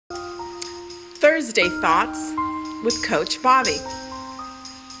Thursday Thoughts with Coach Bobby.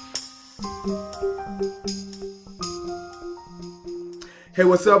 Hey,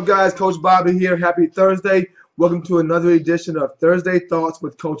 what's up, guys? Coach Bobby here. Happy Thursday. Welcome to another edition of Thursday Thoughts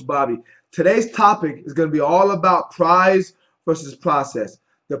with Coach Bobby. Today's topic is going to be all about prize versus process.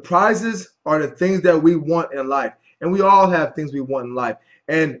 The prizes are the things that we want in life, and we all have things we want in life.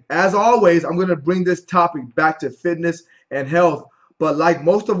 And as always, I'm going to bring this topic back to fitness and health. But like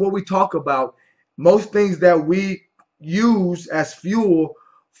most of what we talk about, most things that we use as fuel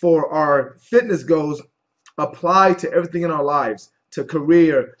for our fitness goals apply to everything in our lives, to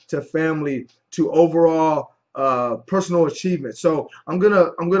career, to family, to overall personal achievement. So I'm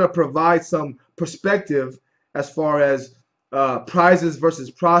gonna provide some perspective as far as prizes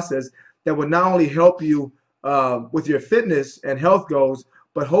versus process that will not only help you with your fitness and health goals,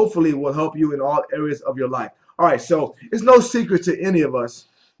 but hopefully will help you in all areas of your life. All right, so it's no secret to any of us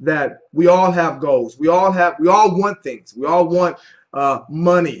that we all have goals. We all want things. We all want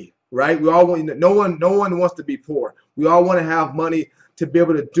money, right? We all want. No one wants to be poor. We all want to have money to be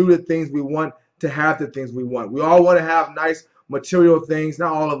able to do the things we want, to have the things we want. We all want to have nice material things.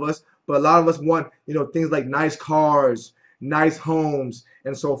 Not all of us, but a lot of us want, things like nice cars, nice homes,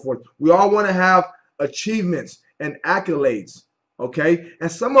 and so forth. We all want to have achievements and accolades, okay?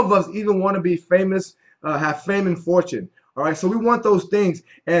 And some of us even want to be famous, have fame and fortune, all right? So we want those things.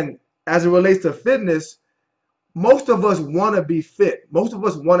 And as it relates to fitness, most of us want to be fit. Most of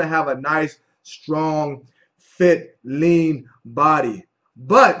us want to have a nice, strong, fit, lean body.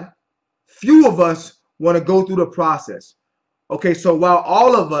 But few of us want to go through the process. Okay, so while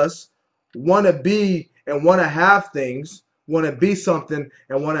all of us want to be and want to have things, want to be something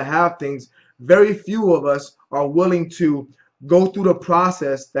and want to have things, very few of us are willing to go through the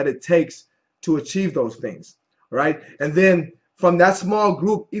process that it takes to achieve those things, right? And then from that small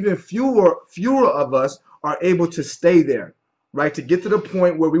group, even fewer of us are able to stay there, right? To get to the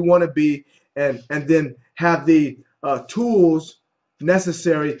point where we want to be and then have the tools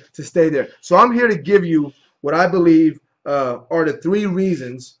necessary to stay there. So I'm here to give you what I believe are the 3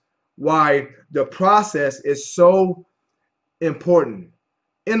 reasons why the process is so important,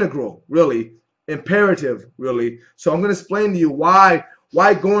 integral, really, imperative, really. So I'm going to explain to you why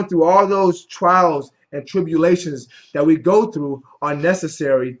going through all those trials and tribulations that we go through are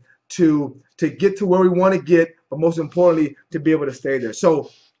necessary to get to where we want to get, but most importantly, to be able to stay there. So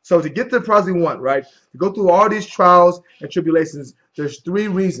to get to the prize we want, right, to go through all these trials and tribulations, there's 3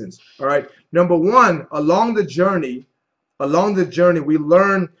 reasons, all right? Number 1, along the journey, we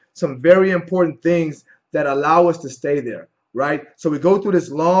learn some very important things that allow us to stay there, right? So we go through this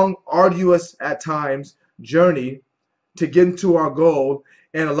long, arduous, at times, journey to get into our goal,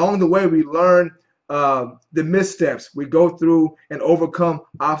 and along the way, we learn the missteps. We go through and overcome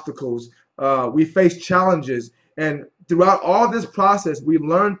obstacles. We face challenges, and throughout all this process, we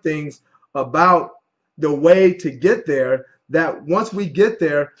learn things about the way to get there that once we get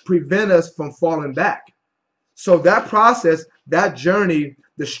there, prevent us from falling back. So that process, that journey,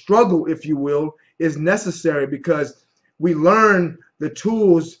 the struggle, if you will, is necessary because we learn the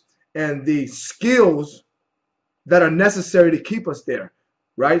tools and the skills that are necessary to keep us there,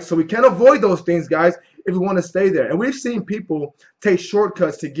 right? So we can't avoid those things, guys, if we want to stay there. And we've seen people take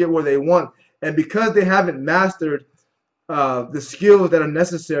shortcuts to get where they want. And because they haven't mastered the skills that are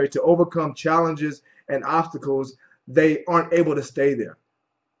necessary to overcome challenges and obstacles, they aren't able to stay there.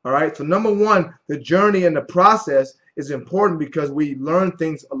 All right. So number 1, the journey and the process is important because we learn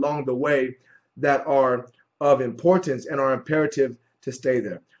things along the way that are of importance and are imperative to stay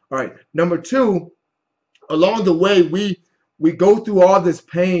there. All right. Number 2, along the way, we go through all this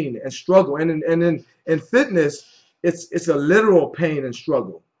pain and struggle. And in fitness, it's a literal pain and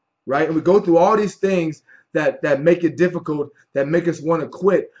struggle, right? And we go through all these things that make it difficult, that make us want to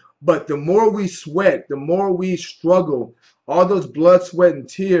quit. But the more we sweat, the more we struggle, all those blood, sweat, and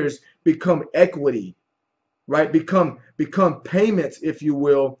tears become equity, right? Become payments, if you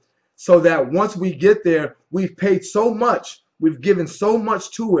will, so that once we get there, we've paid so much, we've given so much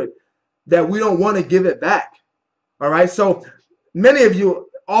to it that we don't want to give it back. All right. So many of you,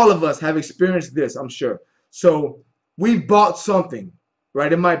 all of us have experienced this, I'm sure. So we've bought something,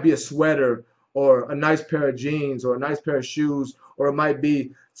 right? It might be a sweater or a nice pair of jeans or a nice pair of shoes, or it might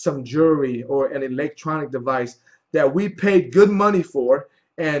be some jewelry or an electronic device that we paid good money for,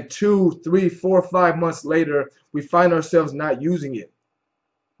 and 2, 3, 4, 5 months later, we find ourselves not using it,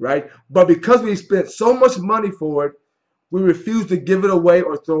 right? But because we spent so much money for it, we refuse to give it away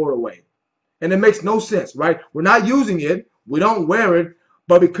or throw it away. And it makes no sense, right? We're not using it, we don't wear it,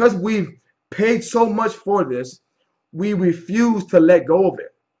 but because we've paid so much for this, we refuse to let go of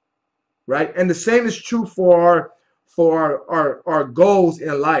it. right? And the same is true for our goals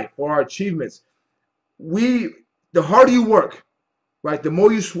in life, for our achievements. The harder you work, right, the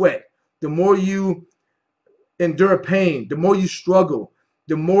more you sweat, the more you endure pain, the more you struggle,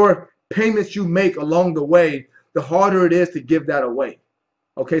 the more payments you make along the way, the harder it is to give that away.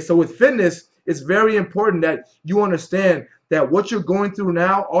 Okay, so with fitness, it's very important that you understand that what you're going through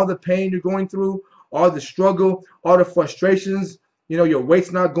now, all the pain you're going through, all the struggle, all the frustrations, your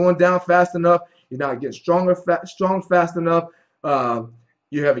weight's not going down fast enough, you're not getting strong fast enough,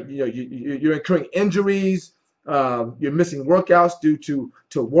 you're incurring injuries, you're missing workouts due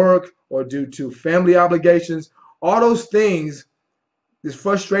to work or due to family obligations. All those things, these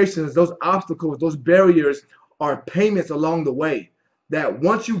frustrations, those obstacles, those barriers are payments along the way that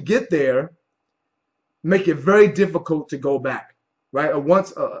once you get there, make it very difficult to go back, right?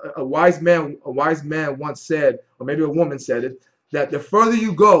 A wise man once said, or maybe a woman said it, that the further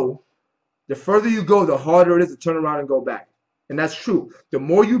you go, the harder it is to turn around and go back. And that's true. The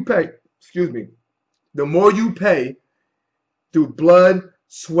more you pay, the more you pay through blood,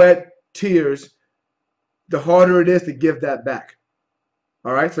 sweat, tears, the harder it is to give that back.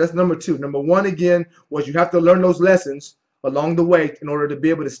 All right, so that's number two. Number one, again, was you have to learn those lessons along the way in order to be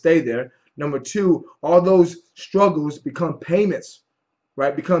able to stay there. Number two, all those struggles become payments,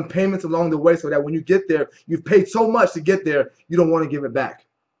 right? Become payments along the way so that when you get there, you've paid so much to get there, you don't want to give it back,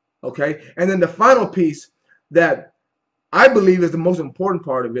 okay? And then the final piece that I believe is the most important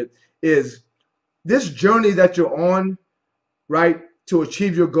part of it is this journey that you're on, right, to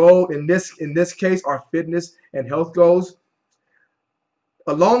achieve your goal, in this case, our fitness and health goals.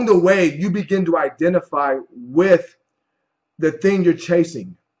 Along the way, you begin to identify with the thing you're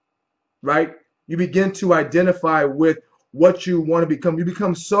chasing, right? You begin to identify with what you want to become. You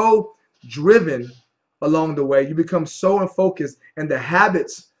become so driven along the way. You become so focused, and the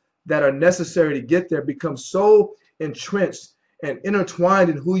habits that are necessary to get there become so entrenched and intertwined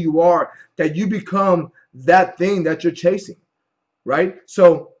in who you are that you become that thing that you're chasing, right?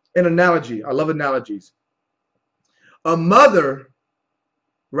 So an analogy, I love analogies. A mother,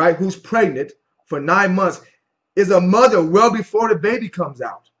 right, who's pregnant for 9 months is a mother well before the baby comes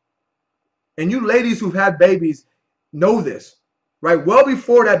out. And you ladies who've had babies know this, right? Well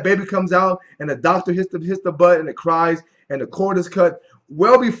before that baby comes out and the doctor hits the butt and it cries and the cord is cut,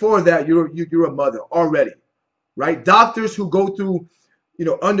 well before that you're a mother already, right? Doctors who go through,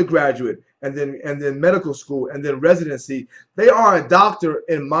 undergraduate and then medical school and then residency, they are a doctor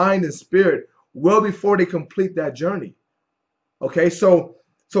in mind and spirit well before they complete that journey. Okay, so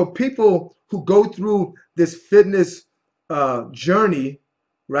people who go through this fitness journey,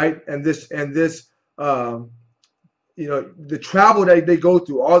 right, and this the travel that they go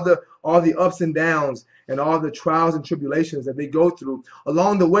through, all the ups and downs and all the trials and tribulations that they go through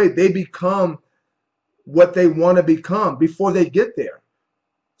along the way, they become what they want to become before they get there.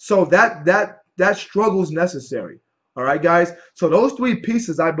 So that struggle is necessary. All right, guys. So those three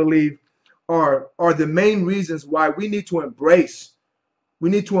pieces, I believe, are the main reasons why we need to embrace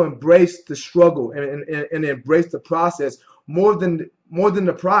the struggle and embrace the process more than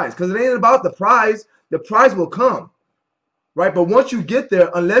the prize, because it ain't about the prize. The prize will come, right? But once you get there,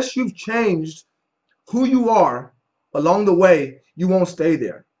 unless you've changed who you are along the way, you won't stay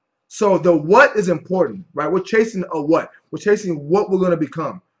there. So the what is important, right? We're chasing a what. We're chasing what we're going to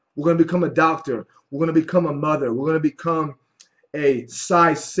become. We're going to become a doctor. We're going to become a mother. We're going to become a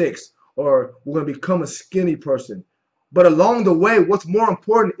size 6, or we're going to become a skinny person. But along the way, what's more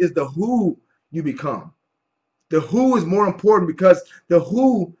important is the who you become. The who is more important, because the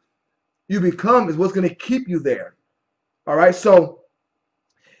who you become is what's going to keep you there. All right, so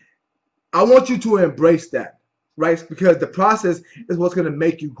I want you to embrace that, right? Because the process is what's going to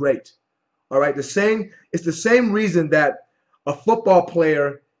make you great. All right, it's the same reason that a football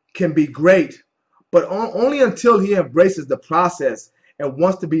player can be great, but only until he embraces the process and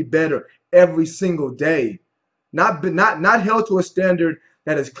wants to be better every single day. Not held to a standard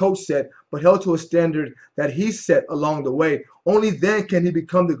that his coach set, but held to a standard that he set along the way. Only then can he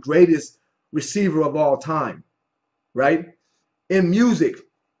become the greatest receiver of all time, right? In music,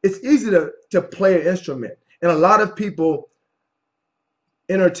 it's easy to play an instrument, and a lot of people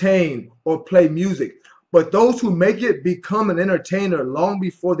entertain or play music. But those who make it become an entertainer long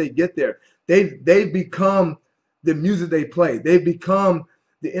before they get there. They become the music they play. They become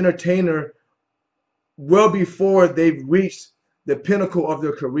the entertainer well before they've reached the pinnacle of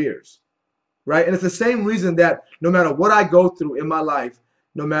their careers, right? And it's the same reason that no matter what I go through in my life,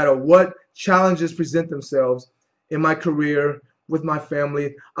 no matter what challenges present themselves in my career, with my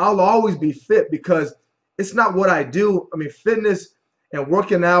family, I'll always be fit, because it's not what I do. I mean, fitness and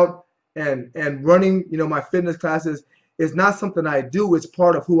working out and running, my fitness classes is not something I do. It's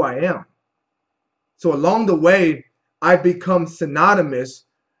part of who I am. So along the way, I've become synonymous,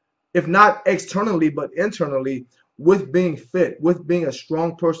 if not externally, but internally, with being fit, with being a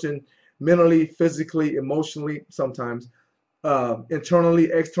strong person, mentally, physically, emotionally, sometimes,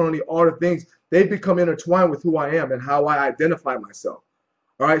 internally, externally, all the things, they become intertwined with who I am and how I identify myself.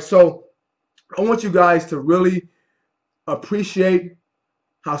 All right, so I want you guys to really appreciate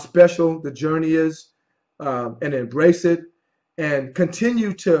how special the journey is, and embrace it, and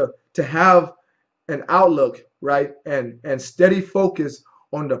continue to have an outlook, right, and steady focus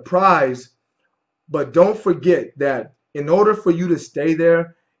on the prize. But don't forget that in order for you to stay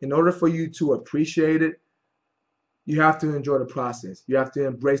there, in order for you to appreciate it, you have to enjoy the process. You have to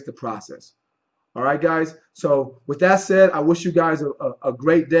embrace the process. All right, guys. So with that said, I wish you guys a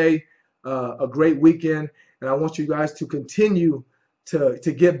great day, a great weekend, and I want you guys to continue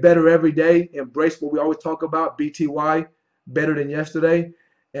to get better every day. Embrace what we always talk about, BTY, better than yesterday.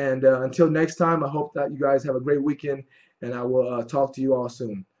 And until next time, I hope that you guys have a great weekend, and I will talk to you all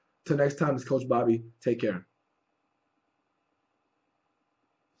soon. Till next time, it's Coach Bobby. Take care.